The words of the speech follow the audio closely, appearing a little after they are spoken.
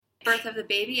birth of the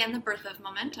baby and the birth of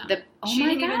Momentum. She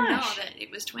didn't even know that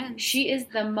it was twins. She is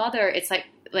the mother. It's like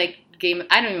I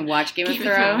don't even watch Game of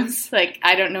Thrones. Like,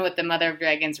 I don't know what the mother of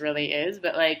dragons really is,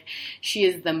 but like, she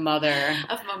is the mother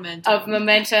of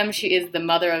Momentum. She is the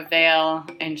mother of Vale,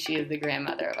 and she is the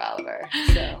grandmother of Oliver.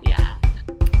 So yeah.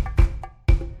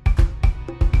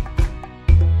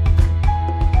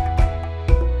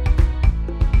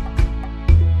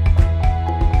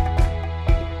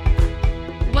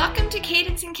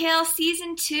 Cadence and Kale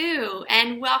Season 2,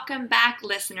 and welcome back,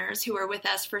 listeners who are with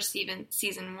us for Season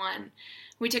 1.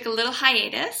 We took a little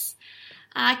hiatus.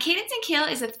 Cadence and Kale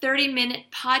is a 30-minute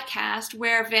podcast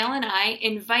where Vale and I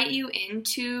invite you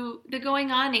into the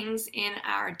going-onings in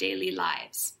our daily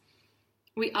lives.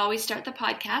 We always start the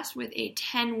podcast with a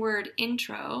 10-word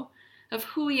intro of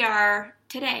who we are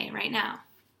today, right now.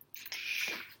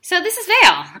 So this is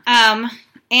Vale,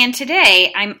 and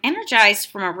today I'm energized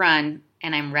from a run,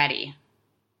 and I'm ready.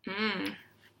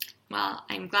 Well,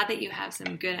 I'm glad that you have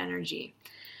some good energy.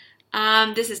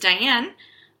 This is Diane.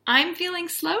 I'm feeling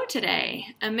slow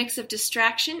today, a mix of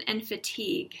distraction and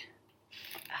fatigue.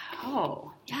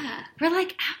 Oh. Yeah. We're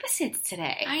like opposites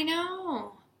today. I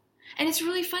know. And it's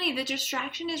really funny. The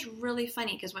distraction is really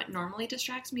funny because what normally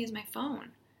distracts me is my phone.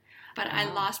 But I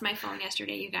lost my phone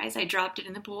yesterday, you guys. I dropped it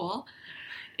in the pool.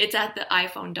 It's at the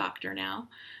iPhone doctor now.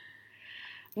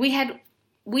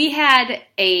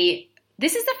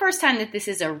 This is the first time that this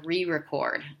is a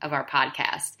re-record of our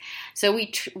podcast. So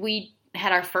we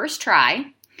had our first try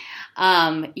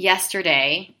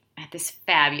yesterday at this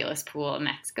fabulous pool in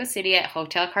Mexico City at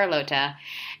Hotel Carlota.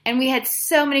 And we had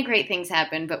so many great things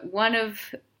happen, but one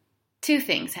of two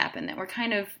things happened that were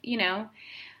kind of,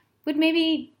 would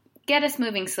maybe get us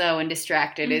moving slow and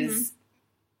distracted is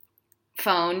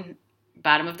phone,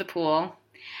 bottom of the pool.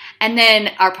 And then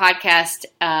our podcast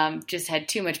just had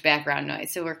too much background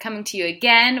noise. So we're coming to you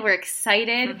again. We're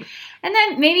excited. And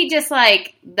then maybe just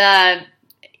like the,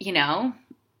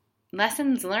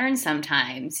 lessons learned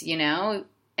sometimes,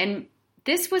 And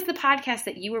this was the podcast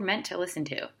that you were meant to listen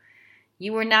to.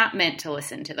 You were not meant to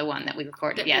listen to the one that we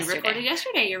recorded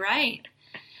yesterday. You're right.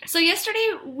 So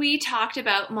yesterday we talked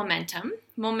about Momentum.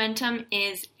 Momentum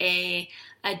is a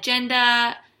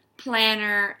agenda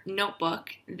planner notebook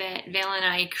that Vale and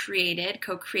I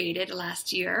co-created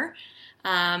last year.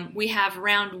 We have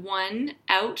round 1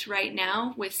 out right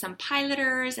now with some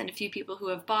piloters and a few people who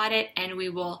have bought it, and we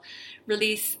will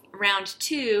release round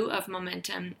 2 of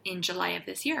Momentum in July of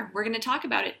this year. We're going to talk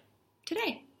about it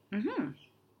today.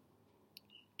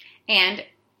 And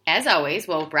as always,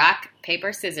 we'll rock,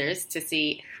 paper, scissors to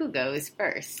see who goes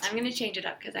first. I'm going to change it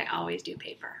up because I always do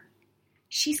paper.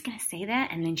 She's going to say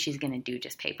that, and then she's going to do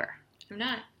just paper. I'm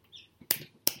not.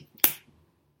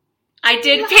 I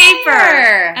did paper,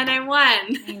 and I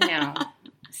won. I know.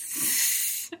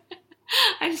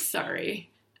 I'm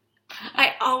sorry.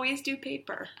 I always do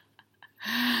paper.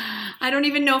 I don't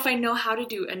even know if I know how to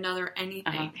do another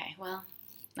anything. Okay, well,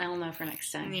 I'll know for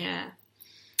next time. Yeah.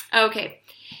 Okay.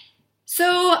 So,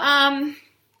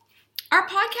 our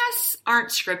podcasts aren't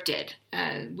scripted.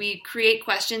 We create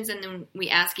questions and then we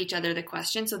ask each other the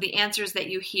question. So the answers that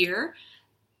you hear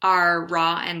are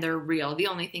raw and they're real. The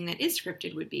only thing that is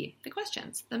scripted would be the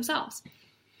questions themselves.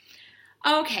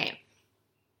 Okay.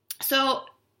 So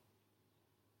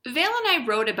Vale and I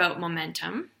wrote about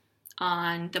Momentum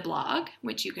on the blog,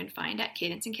 which you can find at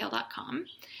cadenceandkale.com.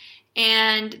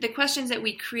 And the questions that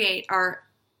we create are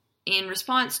in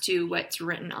response to what's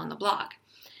written on the blog.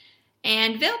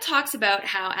 And Vale talks about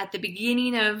how at the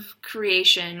beginning of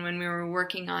creation, when we were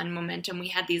working on Momentum, we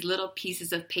had these little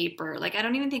pieces of paper. Like, I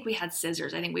don't even think we had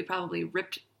scissors. I think we probably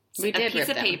ripped a piece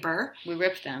of paper. We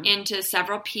ripped them into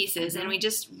several pieces, and we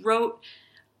just wrote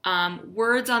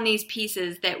words on these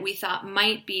pieces that we thought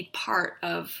might be part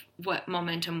of what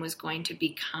Momentum was going to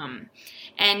become.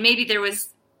 And maybe there was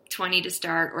 20 to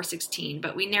start or 16,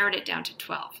 but we narrowed it down to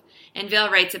 12. And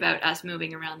Vale writes about us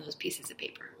moving around those pieces of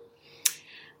paper.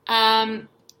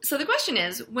 So the question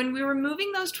is, when we were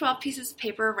moving those 12 pieces of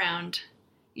paper around,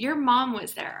 your mom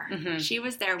was there. She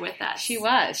was there with us. She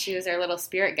was our little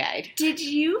spirit guide. Did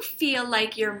you feel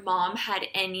like your mom had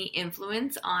any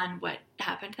influence on what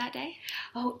happened that day?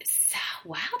 Oh,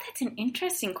 wow, that's an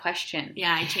interesting question.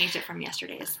 Yeah, I changed it from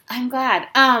yesterday's. I'm glad.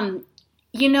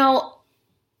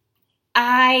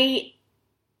 I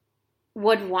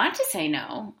would want to say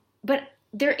no, but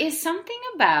there is something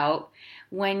about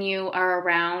when you are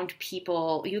around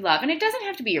people you love, and it doesn't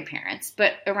have to be your parents,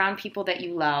 but around people that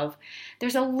you love,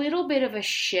 there's a little bit of a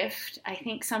shift, I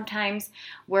think, sometimes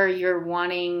where you're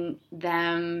wanting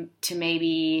them to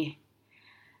maybe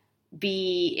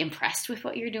be impressed with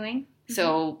what you're doing.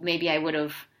 So maybe I would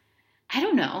have I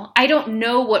don't know. I don't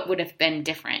know what would have been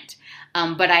different.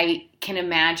 But I can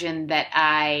imagine that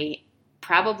I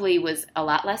probably was a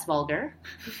lot less vulgar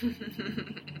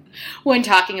when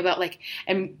talking about, like,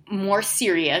 and more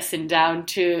serious and down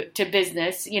to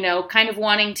business, you know, kind of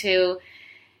wanting to,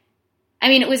 I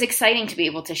mean, it was exciting to be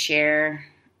able to share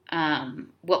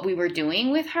what we were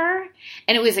doing with her.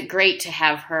 And it was great to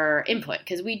have her input,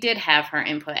 because we did have her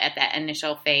input at that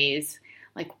initial phase.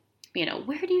 Like, you know,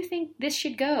 where do you think this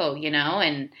should go, you know?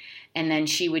 And then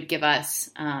she would give us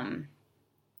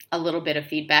a little bit of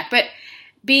feedback. But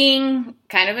being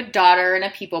kind of a daughter and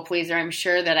a people pleaser, I'm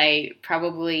sure that I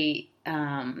probably,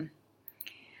 I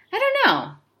don't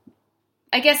know.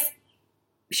 I guess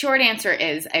short answer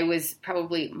is I was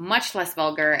probably much less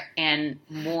vulgar and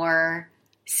more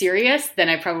serious than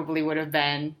I probably would have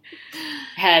been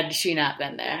had she not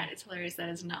been there. That is hilarious. That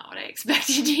is not what I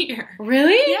expected to hear.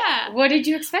 Really? Yeah. What did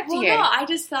you expect to hear? Well, no, I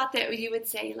just thought that you would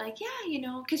say, like, yeah, you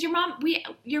know, because your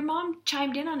mom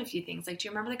chimed in on a few things. Like, do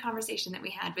you remember the conversation that we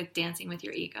had with Dancing with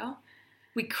Your Ego?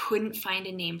 We couldn't find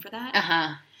a name for that.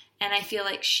 Uh-huh. And I feel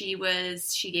like she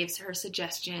gave her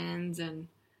suggestions and...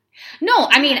 No,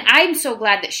 I mean, I'm so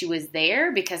glad that she was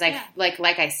there, because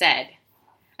like I said,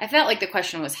 I felt like the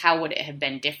question was, how would it have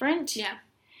been different? Yeah.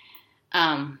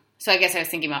 So I guess I was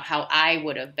thinking about how I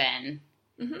would have been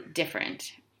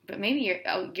different. But maybe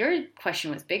your question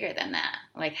was bigger than that.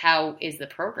 Like, how is the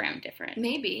program different?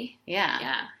 Maybe. Yeah.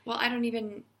 Yeah. Well, I don't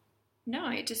even know.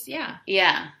 It just, yeah.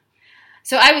 Yeah.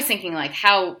 So I was thinking, like,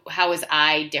 how was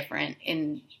I different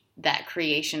in that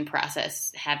creation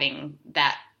process? Having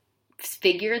that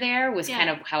figure there was kind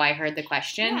of how I heard the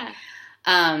question. Yeah.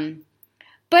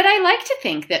 But I like to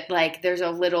think that, like, there's a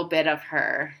little bit of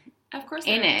her of course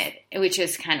in it, which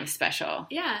is kind of special.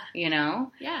 Yeah. You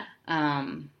know? Yeah.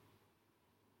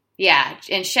 Yeah,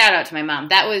 and shout out to my mom.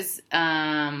 That was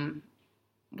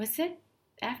it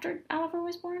after Oliver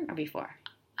was born or before?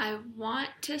 I want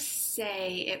to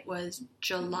say it was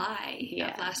July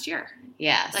of last year.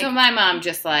 Yeah. Like, so my mom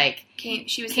just, like, came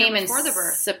and before the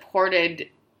birth. Supported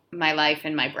my life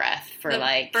and my breath for, the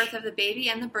like, birth of the baby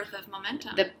and the birth of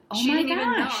Momentum. She didn't my even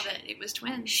know gosh. that it was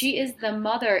twins. She is the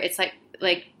mother. It's like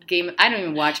I don't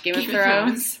even watch Game of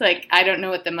Thrones. Like, I don't know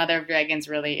what the mother of dragons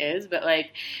really is, but,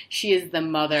 like, she is the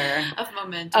mother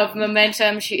of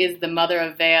Momentum. She is the mother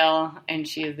of Vale, and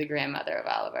she is the grandmother of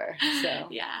Oliver. So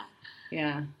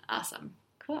yeah, awesome,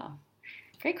 cool,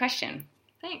 great question.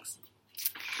 Thanks,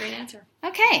 great answer.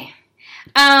 Okay,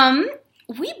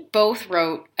 we both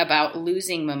wrote about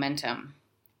losing momentum.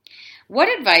 What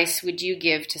advice would you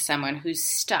give to someone who's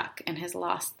stuck and has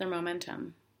lost their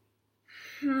momentum?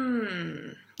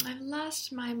 I've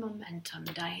lost my momentum,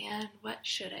 Diane. What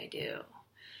should I do?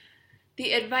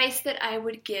 The advice that I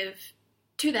would give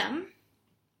to them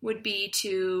would be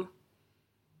to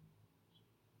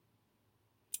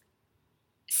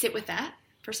sit with that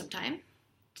for some time,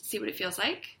 to see what it feels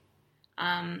like.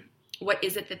 What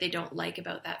is it that they don't like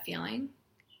about that feeling?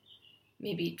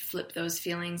 Maybe flip those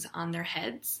feelings on their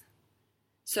heads.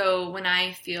 So when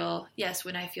I feel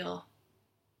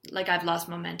like I've lost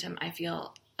momentum, I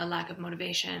feel a lack of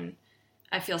motivation,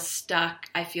 I feel stuck,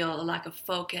 I feel a lack of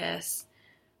focus,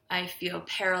 I feel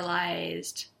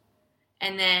paralyzed.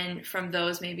 And then from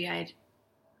those, maybe I'd,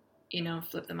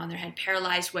 flip them on their head.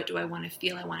 Paralyzed, what do I want to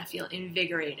feel? I want to feel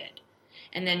invigorated.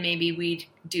 And then maybe we'd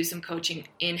do some coaching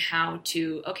in how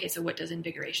to, okay, so what does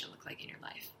invigoration look like in your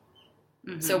life?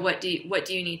 Mm-hmm. So what do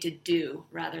you need to do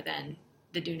rather than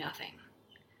the do nothing?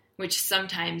 Which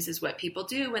sometimes is what people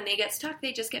do when they get stuck.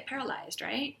 They just get paralyzed,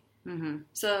 right? Mm-hmm.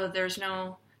 So there's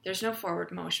no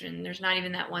forward motion. There's not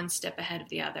even that one step ahead of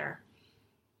the other.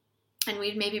 And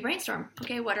we'd maybe brainstorm.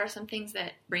 Okay, what are some things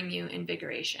that bring you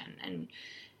invigoration? And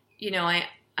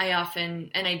I often,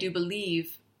 and I do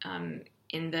believe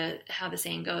in how the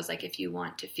saying goes, like, if you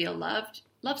want to feel loved,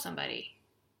 love somebody.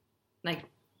 Like,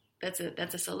 that's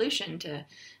a solution to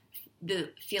the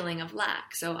feeling of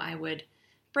lack. So I would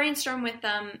brainstorm with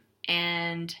them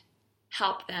and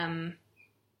help them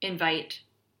invite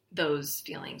those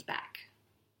feelings back.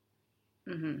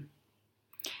 Mm-hmm.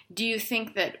 Do you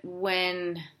think that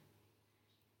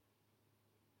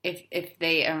if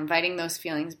they are inviting those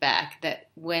feelings back, that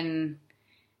when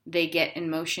they get in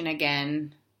motion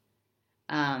again,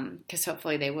 because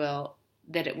hopefully they will,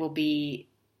 that it will be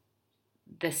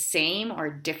the same or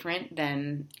different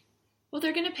than... Well,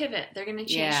 they're going to pivot. They're going to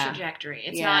change trajectory.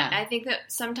 It's not... I think that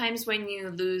sometimes when you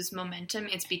lose momentum,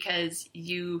 it's because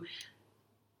you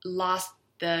lost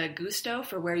the gusto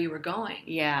for where you were going.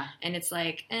 Yeah. And it's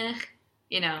like,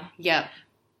 Yep.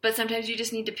 But sometimes you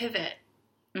just need to pivot.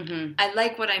 Mm-hmm. I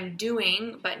like what I'm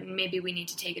doing, but maybe we need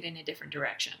to take it in a different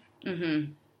direction.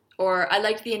 Mm-hmm. or I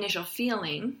liked the initial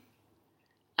feeling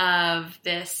of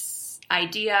this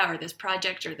idea or this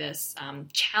project or this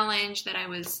challenge that I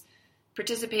was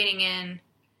participating in,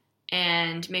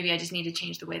 and maybe I just need to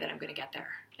change the way that I'm going to get there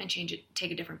and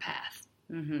take a different path.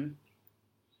 Mm-hmm.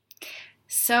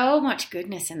 So much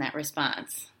goodness in that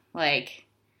response. Like,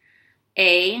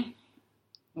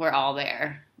 we're all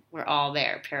there. We're all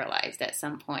there, paralyzed at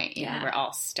some point. You know, we're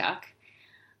all stuck.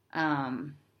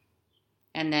 And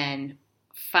then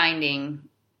finding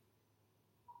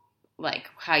like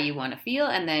how you want to feel,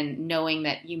 and then knowing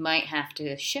that you might have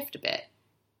to shift a bit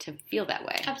to feel that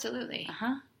way. Absolutely.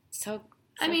 So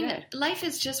I mean, good. Life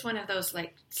is just one of those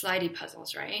like slidey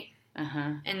puzzles, right?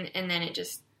 And then it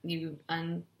just it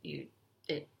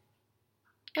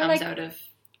comes like out of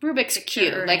Rubik's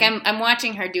Cube. Like I'm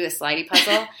watching her do a slidey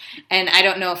puzzle, and I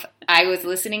don't know if I was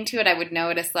listening to it, I would know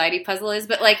what a slidey puzzle is,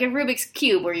 but like a Rubik's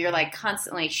Cube where you're like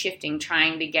constantly shifting,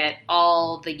 trying to get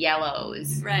all the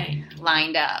yellows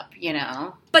lined up, you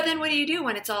know? But then what do you do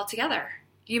when it's all together?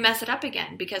 You mess it up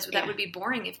again, because that would be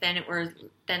boring if then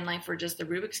life were just the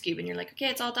Rubik's Cube and you're like, okay,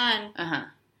 it's all done.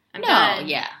 I'm done.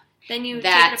 Then you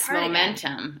that's take it apart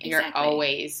momentum. Again. You're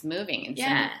always moving. And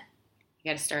yeah.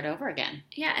 You got to start over again.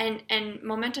 Yeah, and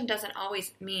momentum doesn't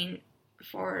always mean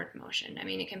forward motion. I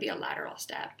mean, it can be a lateral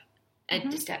step,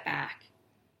 a step back.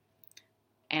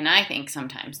 And I think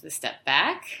sometimes the step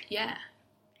back. Yeah.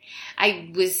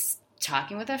 I was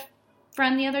talking with a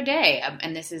friend the other day,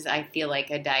 and this is, I feel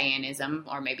like, a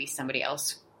Dianeism, or maybe somebody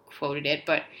else quoted it,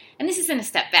 and this isn't a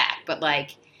step back, but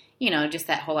like, you know, just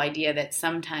that whole idea that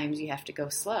sometimes you have to go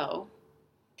slow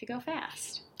to go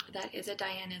fast. That is a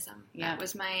Dianeism. Yeah. That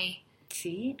was my...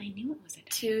 See, I knew it was a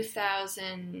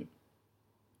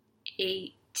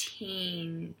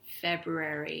 2018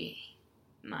 February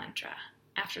mantra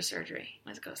after surgery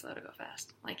was go slow to go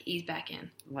fast. Like, ease back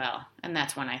in. Well, and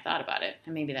that's when I thought about it.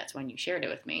 And maybe that's when you shared it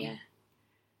with me. Yeah.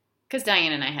 Because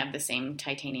Diane and I have the same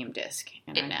titanium disc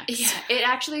in our necks. Yeah, it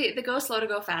actually, the go slow to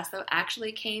go fast, though,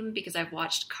 actually came because I've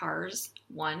watched Cars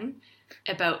 1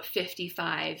 about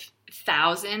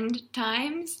 55,000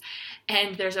 times,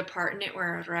 and there's a part in it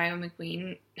where Rayo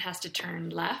McQueen has to turn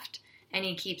left, and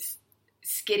he keeps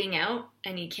skidding out,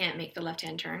 and he can't make the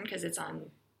left-hand turn because it's on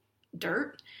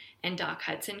dirt, and Doc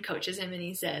Hudson coaches him, and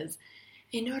he says,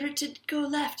 in order to go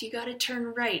left, you got to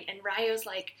turn right, and Rayo's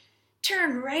like,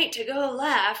 turn right to go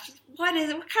left? What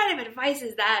kind of advice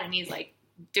is that? And he's like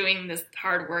doing this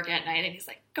hard work at night, and he's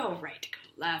like, go right to go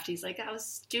left. He's like, how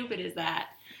stupid is that?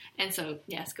 And so,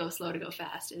 yes, go slow to go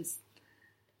fast is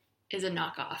a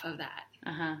knockoff of that.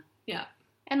 Yeah.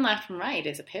 And left and right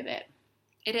is a pivot.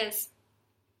 It is.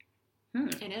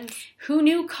 It is. Who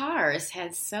knew Cars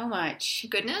had so much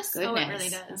goodness? Oh, it really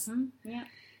does. Yeah.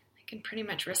 I can pretty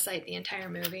much recite the entire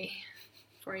movie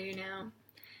for you now.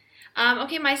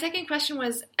 Okay, my second question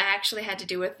actually had to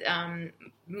do with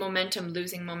momentum,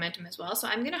 losing momentum as well. So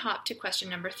I'm going to hop to question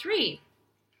number 3.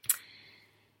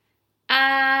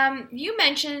 You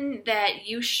mentioned that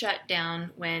you shut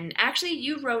down actually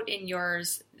you wrote in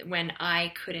yours when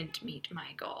I couldn't meet my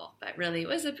goal, but really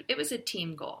it was a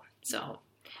team goal. So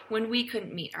when we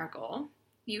couldn't meet our goal,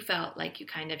 you felt like you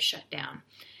kind of shut down.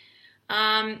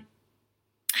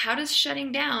 How does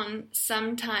shutting down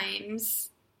sometimes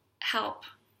help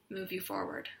move you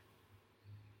forward?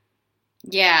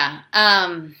 Yeah.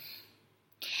 And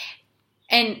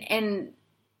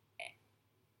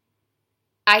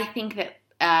I think that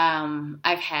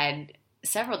I've had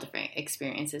several different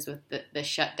experiences with the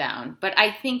shutdown, but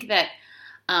I think that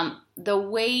the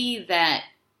way that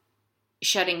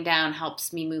shutting down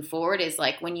helps me move forward is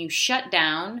like when you shut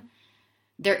down,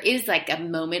 there is like a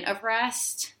moment of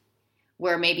rest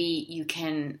where maybe you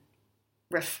can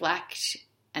reflect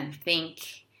and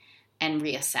think and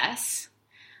reassess.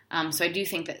 So I do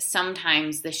think that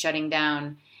sometimes the shutting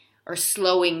down or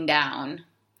slowing down,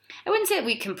 I wouldn't say that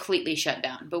we completely shut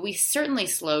down, but we certainly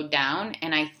slowed down.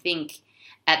 And I think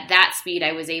at that speed,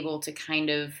 I was able to kind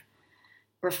of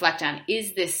reflect on,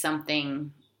 is this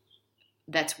something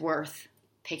that's worth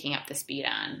picking up the speed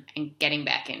on and getting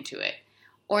back into it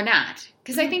or not?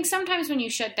 Because I think sometimes when you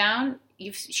shut down,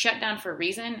 you've shut down for a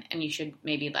reason and you should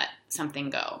maybe let something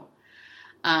go.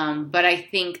 But I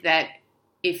think that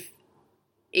if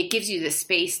it gives you the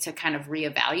space to kind of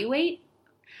reevaluate.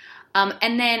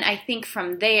 And then I think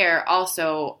from there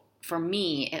also, for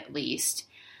me at least,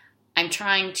 I'm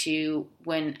trying to,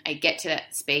 when I get to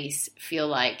that space, feel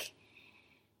like,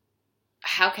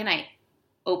 how can I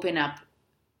open up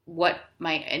what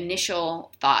my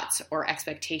initial thoughts or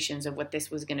expectations of what this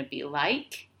was going to be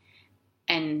like,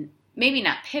 and maybe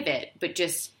not pivot, but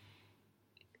just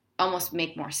almost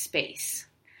make more space.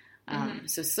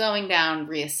 So slowing down,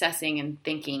 reassessing, and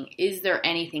thinking, is there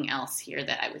anything else here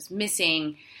that I was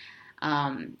missing?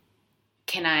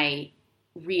 Can I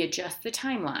readjust the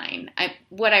timeline?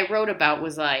 What I wrote about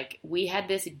was like, we had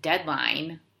this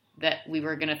deadline that we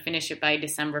were going to finish it by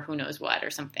December, who knows what, or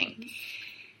something.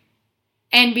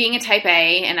 And being a type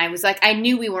A, and I was like, I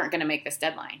knew we weren't going to make this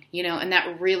deadline, and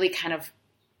that really kind of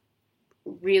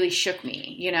really shook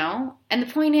me, And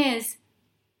the point is,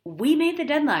 we made the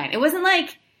deadline. It wasn't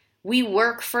like we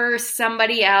work for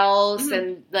somebody else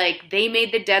and like they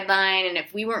made the deadline, and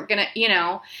if we weren't going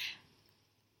to,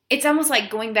 it's almost like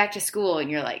going back to school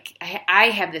and you're like, I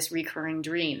have this recurring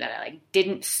dream that I like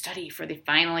didn't study for the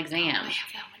final exam. Oh, I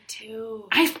have that one too.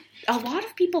 A lot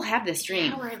of people have this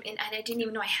dream. Yeah, and I didn't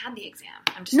even know I had the exam.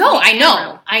 I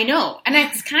know. And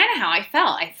that's kind of how I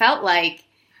felt. I felt like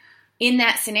in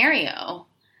that scenario.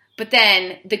 But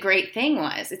then the great thing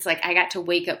was, it's like I got to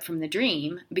wake up from the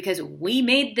dream because we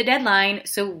made the deadline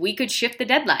so we could shift the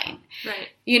deadline. Right.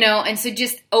 And so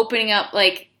just opening up,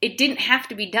 like, it didn't have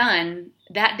to be done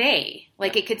that day.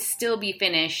 Like, it could still be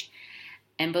finished.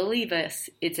 And believe us,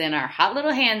 it's in our hot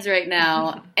little hands right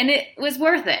now. And it was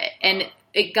worth it. And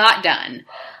it got done.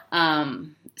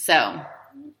 So, a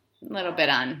little bit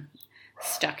on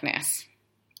stuckness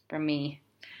from me.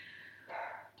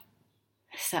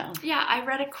 So. Yeah, I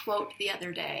read a quote the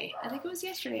other day. I think it was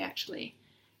yesterday, actually.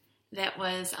 That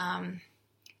was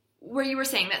where you were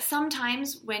saying that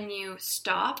sometimes when you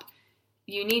stop,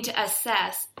 you need to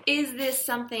assess, is this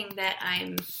something that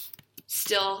I'm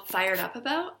still fired up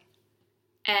about?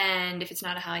 And if it's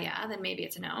not a hell yeah, then maybe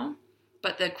it's a no.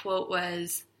 But the quote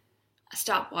was,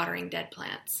 stop watering dead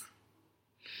plants.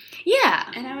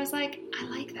 Yeah. And I was like, I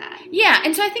like that. Yeah,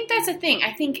 and so I think that's the thing.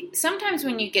 I think sometimes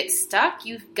when you get stuck,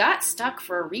 you've got stuck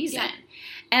for a reason. Yeah.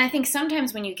 And I think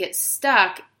sometimes when you get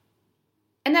stuck,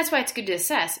 and that's why it's good to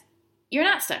assess, you're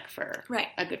not stuck for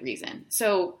a good reason.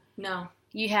 So no,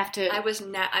 you have to. I was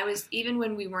even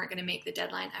when we weren't going to make the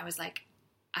deadline, I was like,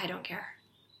 I don't care.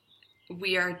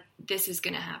 This is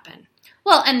going to happen.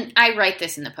 Well, and I write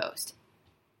this in the post.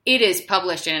 It is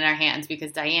published and in our hands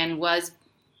because Diane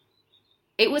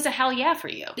it was a hell yeah for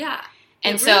you. Yeah.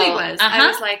 And it really was. I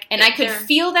was like, and I could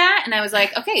feel that, and I was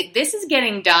like, okay, this is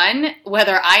getting done,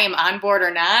 whether I am on board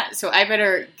or not, so I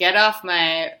better get off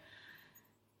my,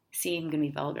 I'm going to be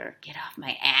vulgar, get off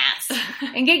my ass,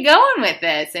 and get going with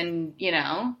this, and,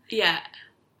 Yeah.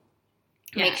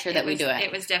 Make sure that we do it.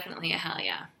 It was definitely a hell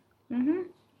yeah. Mm-hmm.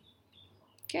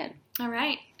 Good. All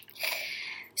right.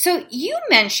 So you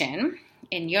mention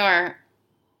in your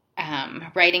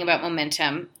writing about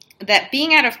momentum that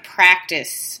being out of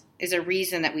practice is a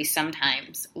reason that we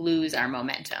sometimes lose our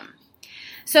momentum.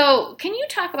 So can you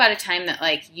talk about a time that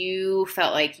like you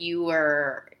felt like you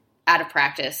were out of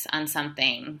practice on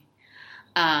something,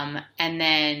 and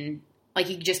then like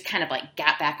you just kind of like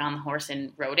got back on the horse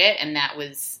and rode it, and that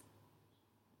was,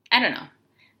 I don't know,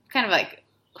 kind of like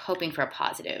hoping for a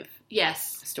positive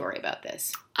story about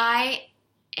this. I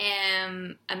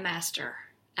am a master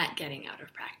at getting out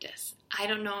of practice. I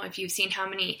don't know if you've seen how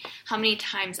many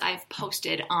times I've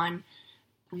posted on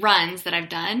runs that I've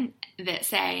done that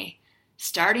say,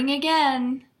 starting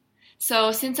again.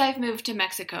 So since I've moved to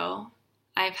Mexico,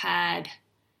 I've had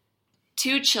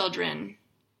 2 children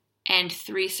and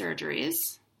 3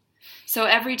 surgeries. So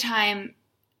every time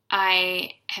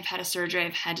I have had a surgery,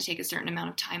 I've had to take a certain amount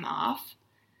of time off.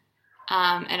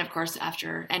 And of course,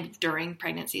 after and during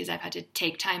pregnancies, I've had to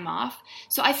take time off.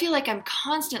 So I feel like I'm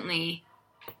constantly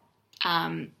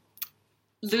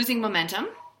losing momentum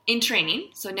in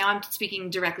training. So now I'm speaking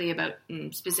directly about,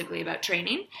 specifically about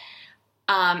training.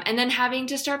 And then having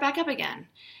to start back up again.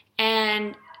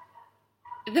 And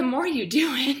the more you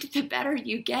do it, the better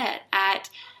you get at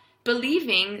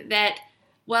believing that,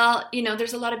 well,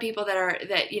 there's a lot of people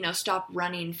that stop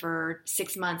running for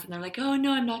 6 months and they're like, oh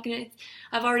no,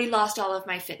 I've already lost all of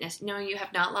my fitness. No, you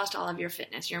have not lost all of your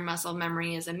fitness. Your muscle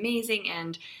memory is amazing.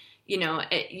 And,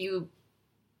 you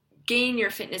gain your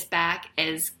fitness back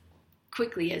as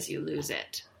quickly as you lose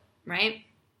it, right?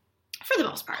 For the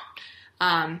most part.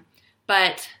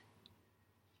 But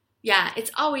yeah,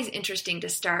 it's always interesting to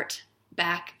start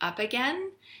back up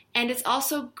again. And it's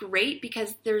also great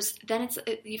because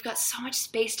you've got so much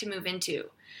space to move into.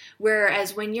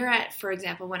 Whereas when you're for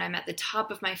example, when I'm at the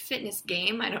top of my fitness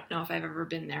game, I don't know if I've ever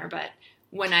been there, but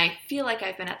when I feel like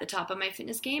I've been at the top of my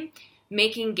fitness game,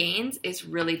 making gains is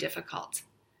really difficult.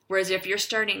 Whereas if you're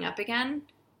starting up again,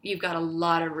 you've got a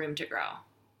lot of room to grow,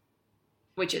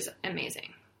 which is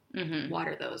amazing. Mm-hmm.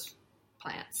 Water those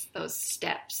plants, those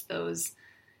steps, those,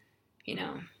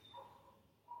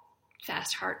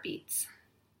 fast heartbeats.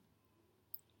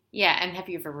 Yeah, and have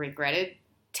you ever regretted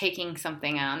taking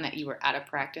something on that you were out of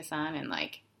practice on and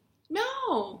like?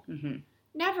 No, Mm-hmm.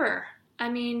 never. I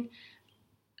mean,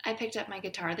 I picked up my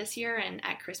guitar this year and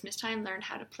at Christmas time learned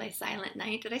how to play Silent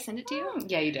Night. Did I send it to you?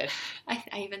 Yeah, you did. I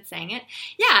even sang it.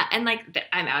 Yeah, and like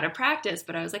I'm out of practice,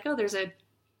 but I was like, oh, there's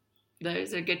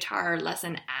a guitar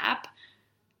lesson app.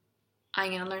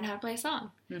 I'm going to learn how to play a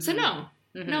song. Mm-hmm. So no,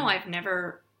 I've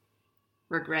never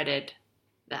regretted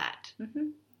that. Mm-hmm.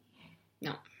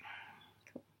 No.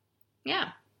 Cool. Yeah.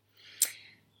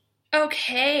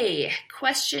 Okay,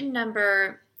 question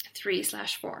number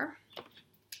 3/4.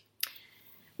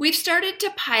 We've started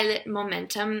to pilot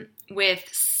Momentum with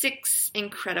 6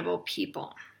 incredible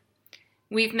people.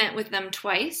 We've met with them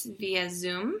twice via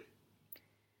Zoom.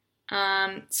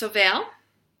 So Val,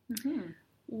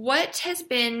 what has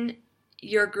been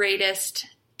your greatest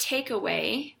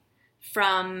takeaway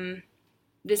from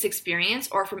this experience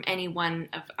or from any one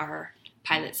of our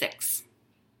Pilot 6?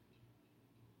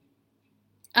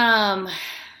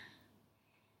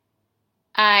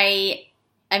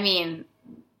 I mean,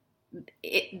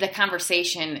 the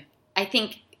conversation, I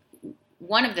think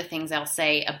one of the things I'll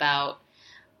say about,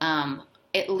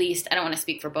 at least, I don't want to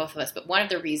speak for both of us, but one of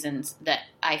the reasons that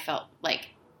I felt like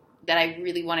that I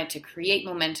really wanted to create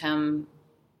Momentum,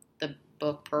 the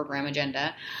book program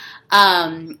agenda,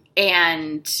 why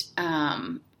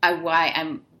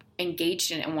I'm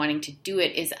engaged in it and wanting to do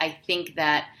it is I think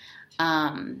that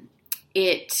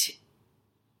it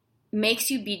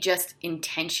makes you be just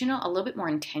intentional, a little bit more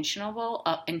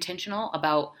intentional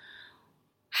about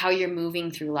how you're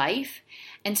moving through life.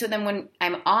 And so then when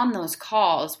I'm on those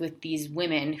calls with these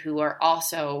women who are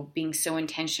also being so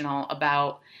intentional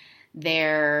about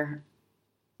their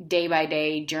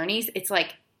day-by-day journeys, it's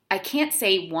like I can't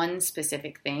say one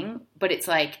specific thing, but it's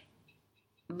like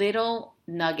little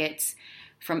nuggets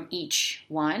from each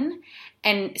one.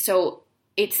 And so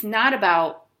it's not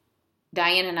about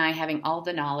Diane and I having all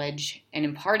the knowledge and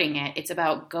imparting it. It's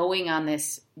about going on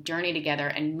this journey together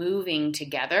and moving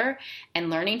together and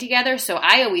learning together. So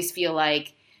I always feel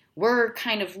like we're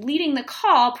kind of leading the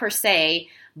call per se,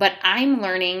 but I'm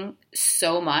learning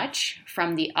so much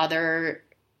from the other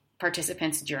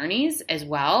participants' journeys as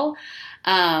well.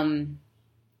 I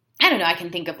don't know. I can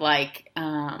think of like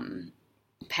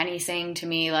Penny saying to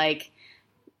me like,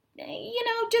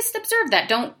 just observe that.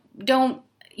 Don't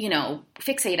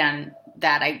fixate on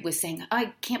that. I was saying, oh,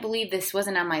 I can't believe this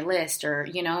wasn't on my list, or,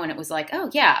 and it was like, oh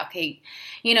yeah, okay.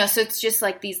 So it's just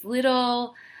like these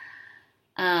little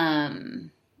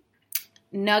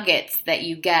nuggets that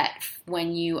you get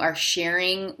when you are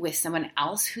sharing with someone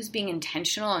else who's being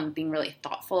intentional and being really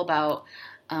thoughtful about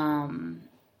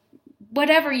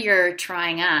whatever you're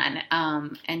trying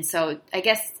on. And so I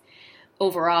guess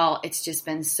overall, it's just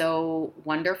been so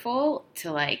wonderful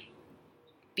to like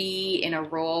be in a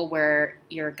role where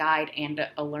you're a guide and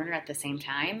a learner at the same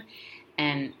time.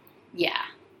 And yeah,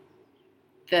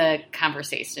 the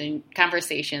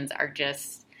conversations are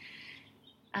just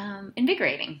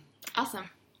invigorating. Awesome.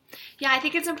 Yeah, I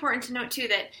think it's important to note too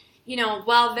that,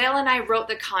 while Val and I wrote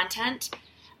the content,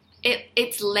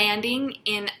 it's landing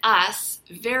in us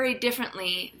very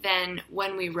differently than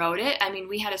when we wrote it. I mean,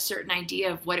 we had a certain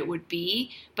idea of what it would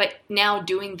be, but now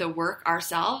doing the work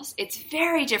ourselves, it's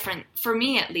very different, for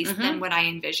me at least, than what I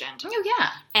envisioned. Oh,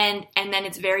 yeah. And then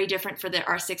it's very different for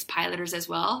our 6 piloters as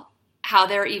well, how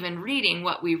they're even reading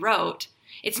what we wrote.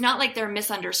 It's not like they're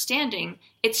misunderstanding.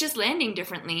 It's just landing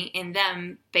differently in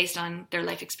them based on their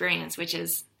life experience, which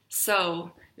is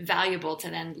so valuable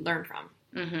to then learn from.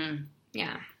 Mm-hmm.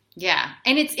 Yeah. Yeah.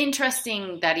 And it's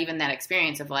interesting that even that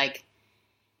experience of like,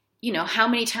 how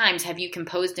many times have you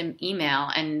composed an email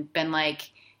and been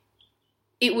like,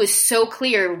 it was so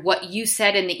clear what you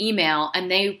said in the email,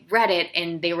 and they read it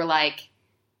and they were like,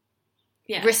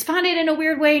 responded in a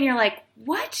weird way, and you're like,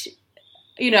 what?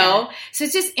 So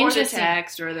it's just interesting. Or the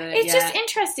text or it's just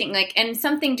interesting. Like, and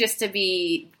something just to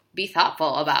be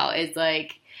thoughtful about is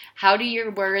like, how do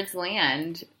your words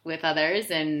land with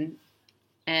others, and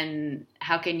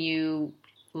how can you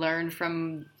learn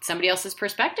from somebody else's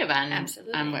perspective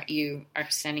on what you are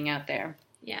sending out there?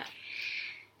 Yeah.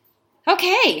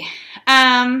 Okay.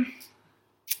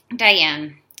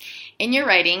 Diane, in your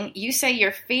writing, you say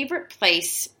your favorite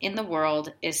place in the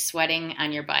world is sweating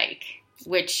on your bike,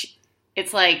 which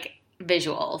it's like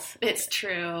visuals. It's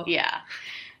true. Yeah.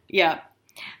 Yeah.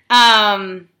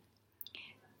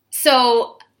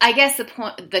 So I guess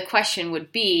the question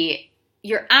would be,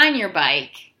 you're on your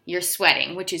bike, you're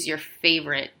sweating, which is your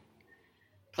favorite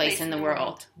place in the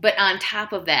world. But on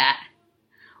top of that,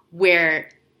 where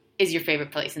is your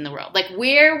favorite place in the world? Like,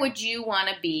 where would you want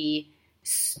to be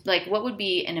like, what would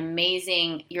be an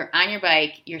amazing, you're on your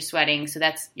bike, you're sweating, so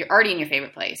you're already in your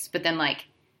favorite place, but then, like,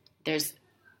 there's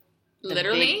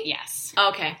literally? Yes.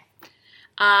 Okay.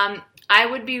 I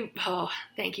would be,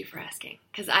 thank you for asking,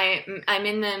 because I'm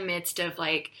in the midst of,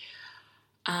 like,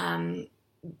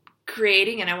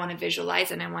 creating, and I want to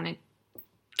visualize, and I want to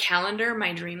calendar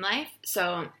my dream life.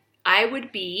 So I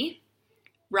would be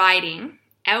riding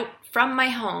out from my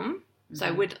home. So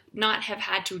I would not have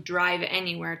had to drive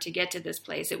anywhere to get to this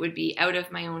place. It would be out of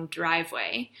my own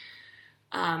driveway.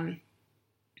 And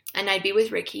I'd be with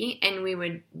Ricky, and we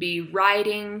would be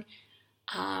riding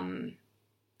on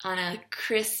a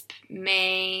crisp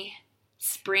May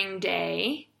spring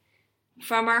day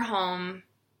from our home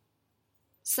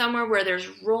somewhere where there's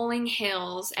rolling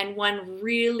hills and one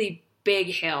really big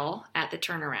hill at the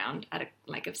turnaround at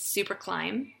a super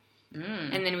climb.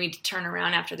 And then we'd turn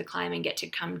around after the climb and get to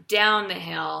come down the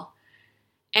hill.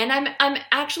 And I'm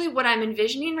actually, what I'm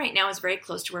envisioning right now is very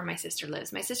close to where my sister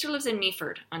lives. My sister lives in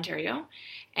Meaford, Ontario,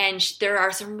 and there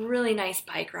are some really nice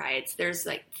bike rides. There's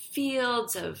like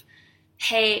fields of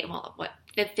hay,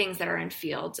 the things that are in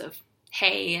fields of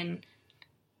hay and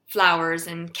flowers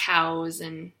and cows,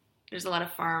 and there's a lot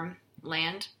of farm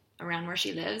land around where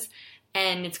she lives.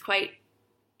 And it's quite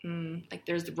like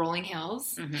there's the rolling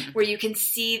hills where you can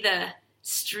see the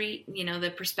street,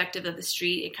 the perspective of the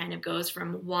street. It kind of goes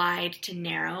from wide to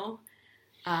narrow.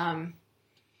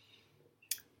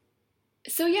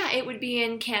 So yeah, it would be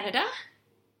in Canada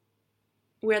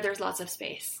where there's lots of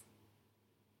space.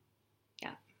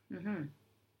 Yeah.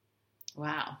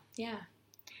 Wow. Yeah.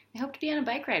 I hope to be on a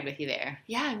bike ride with you there.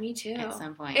 Yeah, me too. At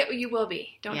some point. You will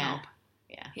be. Don't hope.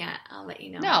 Yeah. Yeah, I'll let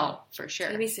you know. No, for sure.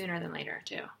 It'll be sooner than later,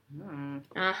 too.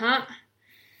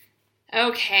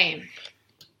 Okay.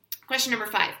 Question number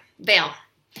 5. Bail.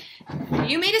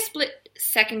 You made a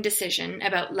split-second decision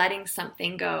about letting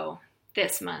something go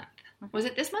this month. Was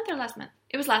it this month or last month?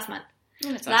 It was last month.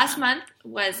 Last month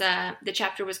was, the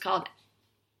chapter was called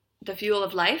The Fuel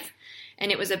of Life,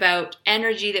 and it was about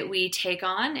energy that we take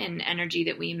on and energy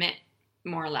that we emit,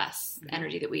 more or less.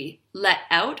 Energy that we let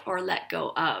out or let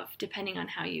go of, depending on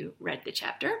how you read the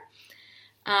chapter.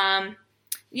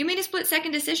 You made a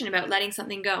split-second decision about letting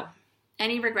something go.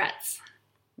 Any regrets?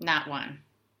 Not one.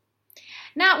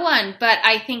 Not one, but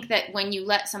I think that when you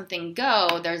let something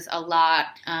go, there's a lot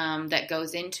that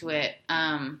goes into it.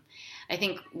 I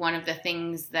think one of the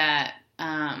things that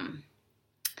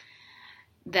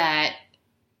that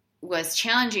was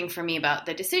challenging for me about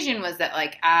the decision was that,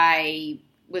 like, I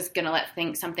was going to let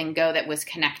something go that was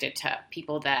connected to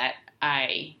people that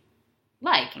I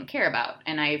like and care about.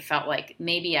 And I felt like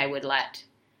maybe I would let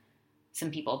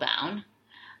some people down.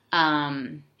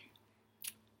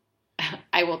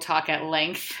 I will talk at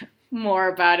length more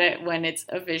about it when it's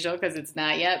official, because it's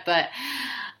not yet. But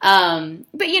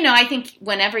I think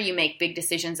whenever you make big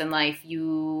decisions in life,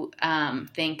 you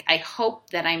think, I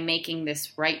hope that I'm making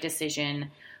this right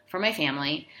decision for my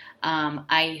family.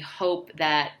 I hope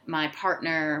that my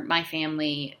partner, my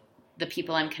family, the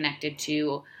people I'm connected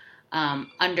to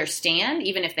understand,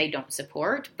 even if they don't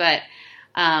support. But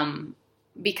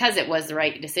because it was the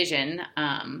right decision,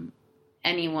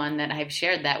 anyone that I've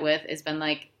shared that with has been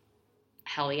like,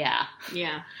 hell yeah.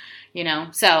 Yeah.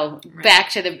 So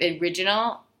back to the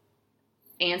original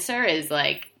answer is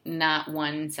like not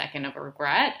 1 second of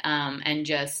regret, and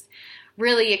just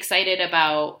really excited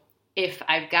about if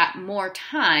I've got more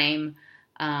time,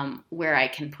 where I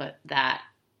can put that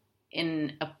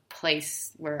in a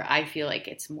place where I feel like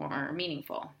it's more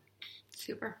meaningful.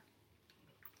 Super.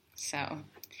 So,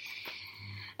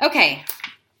 okay.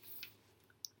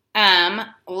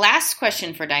 Last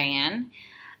question for Diane.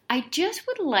 I just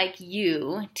would like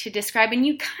you to describe, and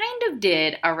you kind of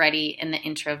did already in the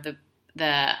intro of the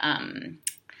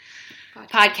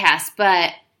podcast,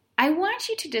 but I want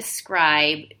you to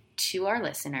describe to our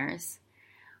listeners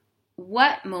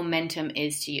what Momentum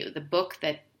is to you, the book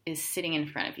that is sitting in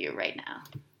front of you right now.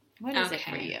 What is it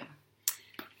for you?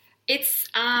 It's,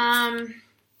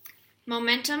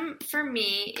 Momentum for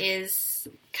me is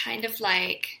kind of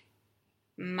like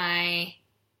my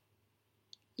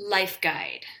life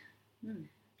guide.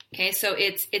 Okay, so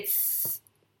it's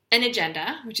an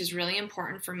agenda, which is really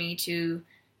important for me to,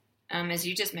 as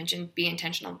you just mentioned, be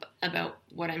intentional about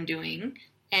what I'm doing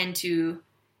and to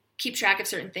keep track of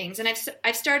certain things. And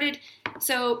I've started,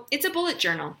 so it's a bullet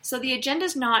journal. So the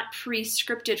agenda's not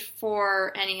pre-scripted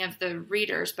for any of the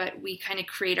readers, but we kind of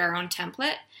create our own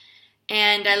template.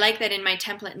 And I like that in my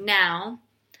template now,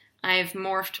 I've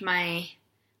morphed my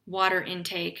water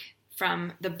intake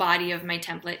from the body of my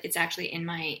template. It's actually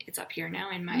it's up here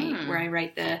now in my, where I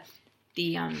write the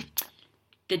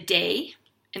day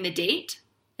and the date,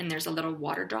 and there's a little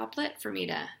water droplet for me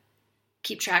to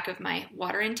keep track of my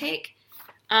water intake.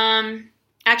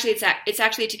 Actually, it's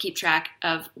actually to keep track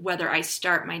of whether I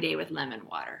start my day with lemon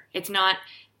water. It's not,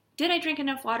 did I drink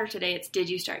enough water today? It's, did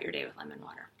you start your day with lemon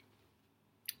water?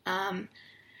 And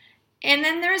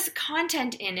then there's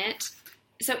content in it.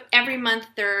 So every month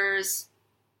there's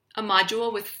a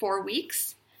module with 4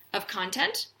 weeks of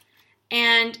content.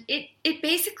 And it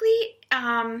basically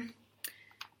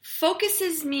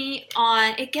focuses me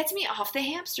on, it gets me off the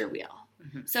hamster wheel.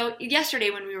 Mm-hmm. So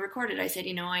yesterday when we recorded, I said,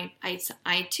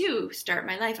 I too start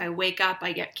my life. I wake up,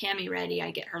 I get Cammie ready, I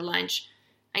get her lunch,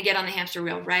 I get on the hamster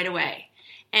wheel right away.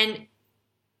 And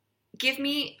give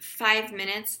me 5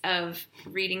 minutes of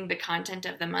reading the content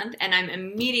of the month, and I'm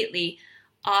immediately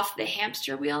off the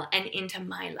hamster wheel and into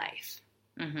my life.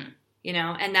 Mm-hmm.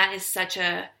 And that is such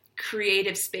a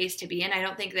creative space to be in. I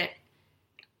don't think that,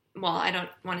 I don't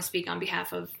want to speak on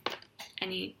behalf of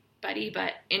anybody,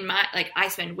 but in my, I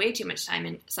spend way too much time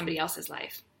in somebody else's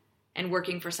life and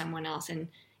working for someone else and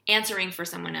answering for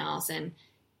someone else and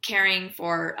caring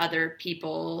for other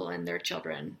people and their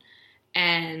children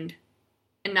and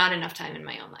not enough time in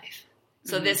my own life.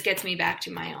 So this gets me back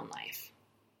to my own life,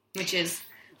 which is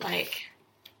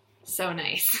so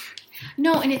nice.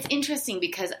 No, and it's interesting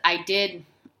because I did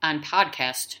on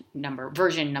podcast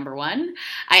version number 1,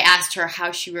 I asked her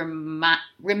how she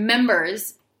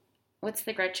remembers, what's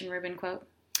the Gretchen Rubin quote?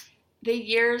 The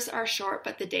years are short,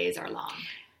 but the days are long.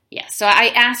 Yeah, so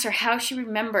I asked her how she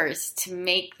remembers to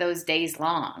make those days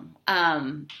long.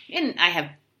 And I have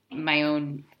my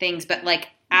own things, but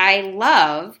I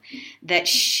love that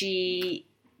she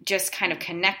just kind of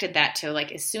connected that to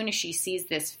as soon as she sees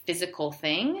this physical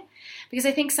thing, because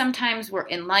I think sometimes we're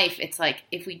in life, it's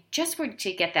if we just were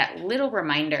to get that little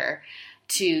reminder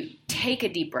to take a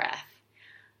deep breath,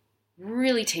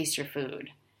 really taste your food,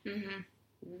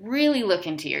 really look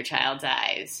into your child's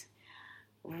eyes,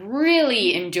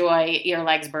 really enjoy your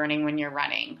legs burning when you're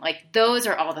running. Those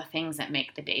are all the things that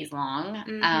make the days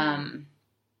long.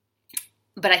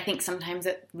 But I think sometimes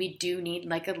that we do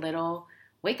need a little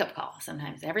wake-up call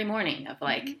sometimes every morning of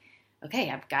okay,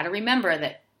 I've got to remember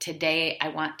that today, I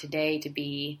want today to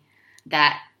be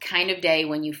that kind of day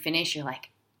when you finish, you're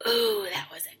ooh, that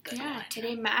was a good one. Yeah,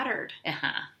 today mattered.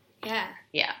 Uh-huh. Yeah.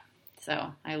 Yeah.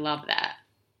 So I love that.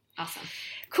 Awesome.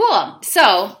 Cool.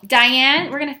 So Diane,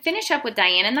 we're going to finish up with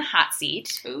Diane in the hot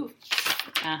seat. Ooh.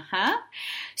 Uh-huh.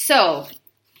 So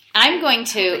I'm going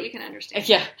to... you can understand.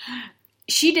 Yeah.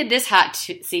 She did this hot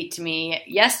seat to me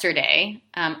yesterday,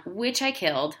 which I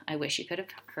killed. I wish you could have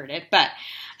heard it, but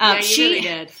she really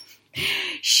did.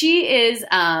 She is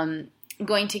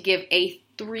going to give a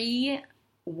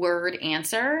 3-word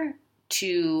answer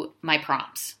to my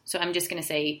prompts. So I'm just going to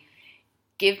say,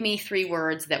 give me 3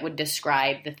 words that would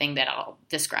describe the thing that I'll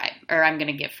describe, or I'm going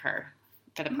to give her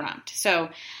for the prompt.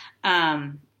 So,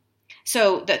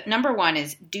 so the number 1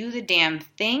 is do the damn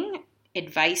thing,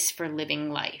 advice for living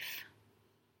life.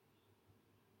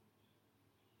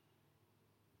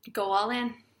 Go all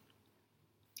in.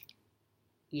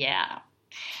 Yeah.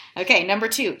 Okay, number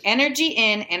 2, energy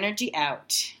in, energy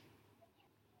out.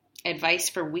 Advice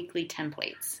for weekly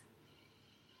templates.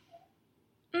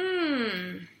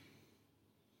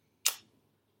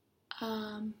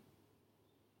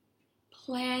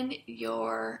 Plan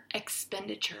your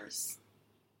expenditures.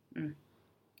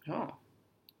 Oh,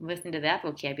 listen to that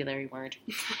vocabulary word.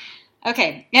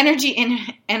 Okay, energy in,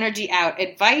 energy out.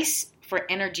 Advice for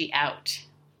energy out.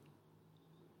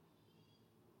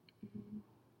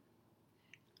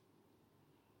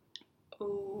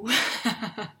 Oh.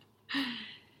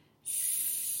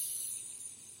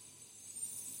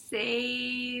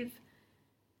 Save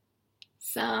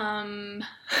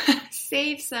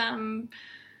some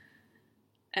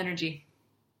energy.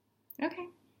 Okay.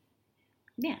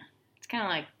 Yeah. It's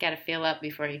kind of got to fill up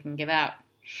before you can give out.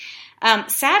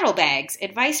 Saddlebags.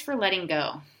 Advice for letting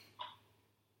go.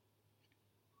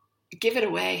 Give it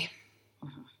away.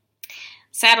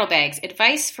 Saddlebags.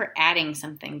 Advice for adding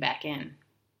something back in.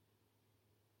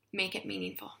 Make it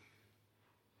meaningful.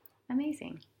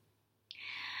 Amazing.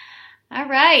 All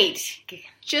right.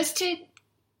 Just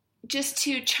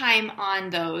to chime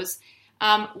on those,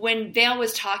 when Vale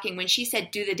was talking, when she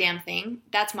said do the damn thing,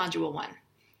 that's module 1.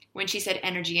 When she said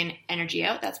energy in, energy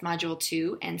out, that's module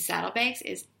 2. And saddlebags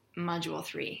is module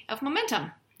 3 of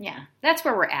momentum. Yeah, that's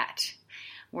where we're at.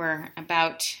 We're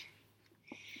about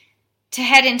to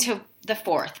head into the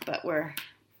 4th, but we're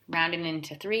rounding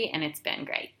into 3, and it's been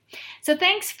great. So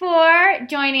thanks for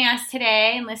joining us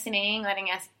today and listening, letting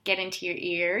us get into your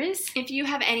ears. If you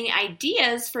have any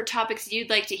ideas for topics you'd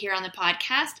like to hear on the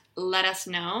podcast, let us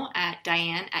know at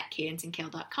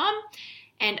diane@cadenceandkale.com.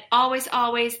 And always,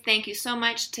 thank you so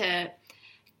much to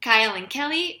Kyle and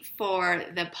Kelly for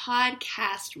the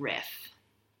podcast riff.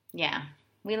 Yeah,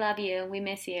 we love you. We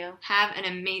miss you. Have an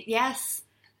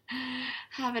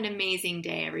amazing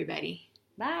day, everybody.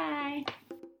 Bye.